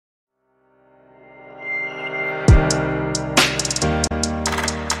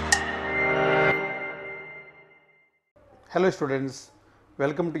Hello students,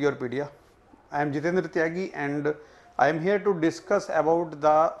 welcome to YourPedia. I am Jitendra Tyagi and I am here to discuss about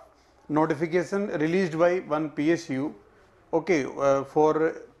the notification released by one PSU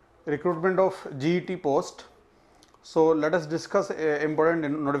for recruitment of GET post. So let us discuss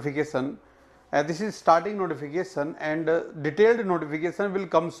important notification. This is starting notification and detailed notification will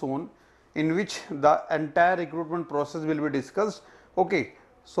come soon, in which the entire recruitment process will be discussed. Okay,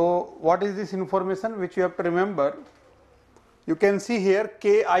 so what is this information which you have to remember? You can see here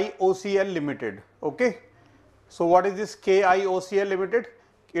KIOCL Limited. Okay, so what is this KIOCL Limited?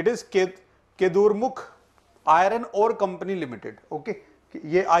 It is Kedurmukh Iron Ore Company Limited. Okay,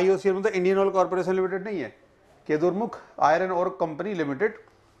 ये IOCL मतलब Indian oil corporation limited नहीं है, केदुरमुख iron और company limited.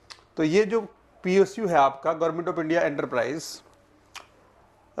 तो ये जो PSU है आपका government of India enterprise,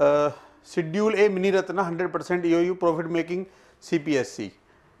 schedule A mini Ratna 100% EOU profit making CPSC.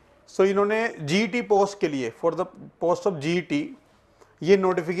 सो इन्होंने GET पोस्ट के लिए for the post of GET ये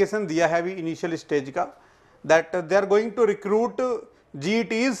नोटिफिकेशन दिया है अभी इनिशियल स्टेज का, that they are going to recruit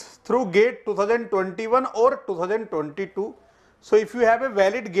GETs through gate 2021 और 2022. So if you have a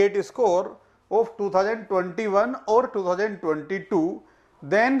valid gate score of 2021 और 2022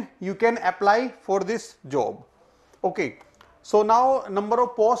 then you can apply for this job. Okay, so now number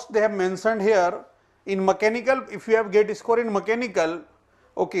of posts they have mentioned here. In mechanical, if you have get score in mechanical,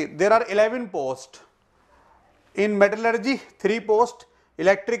 okay, there are 11 posts. In metallurgy 3 posts,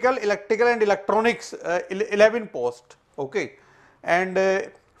 electrical and electronics 11 posts. Okay, and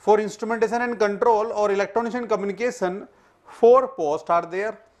for instrumentation and control or electronics and communication 4 posts are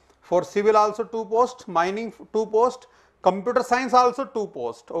there. For civil also 2 posts, mining 2 posts, computer science also 2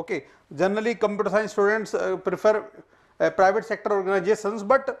 posts. Okay, generally computer science students prefer private sector organizations,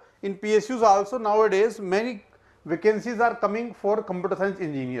 but in PSUs also nowadays many vacancies are coming for computer science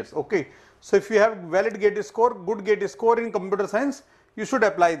engineers. Okay, so if you have valid gate score, good gate score in computer science, you should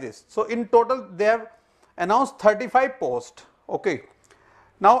apply this. So in total they have announced 35 posts. Okay,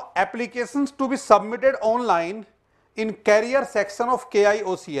 now applications to be submitted online in career section of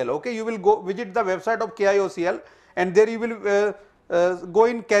KIOCL. Okay, you will go visit the website of KIOCL and there you will go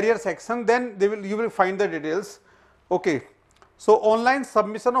in career section, then you will find the details. Okay, so online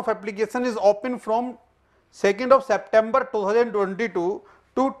submission of application is open from 2nd of September 2022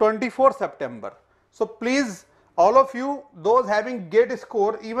 to 24 September. So please, all of you, those having gate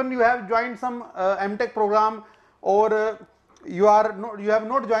score, even you have joined some MTech program or you have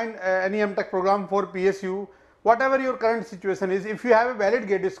not joined any MTech program for PSU, whatever your current situation is, if you have a valid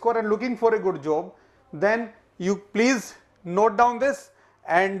gate score and looking for a good job, then you please note down this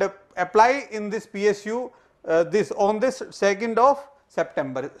and apply in this PSU on this 2nd of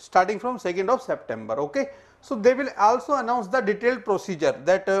September, starting from 2nd of September. Okay, so they will also announce the detailed procedure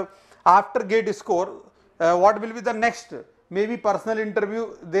that after gate score what will be the next, maybe personal interview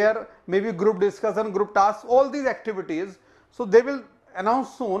there, maybe group discussion, group tasks, all these activities. So they will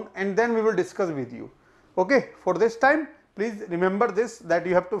announce soon and then we will discuss with you. Okay, for this time please remember this, that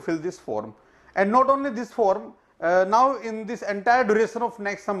you have to fill this form, and not only this form, now in this entire duration of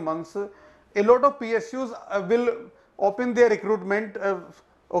next some months a lot of PSUs will open their recruitment.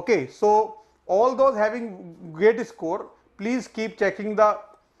 Okay, so all those having gate score, please keep checking the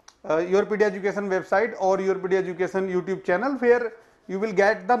YourPedia Education website or YourPedia Education YouTube channel, where you will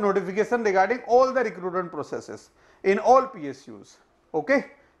get the notification regarding all the recruitment processes in all PSUs. Okay,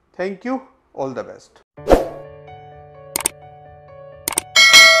 thank you, all the best.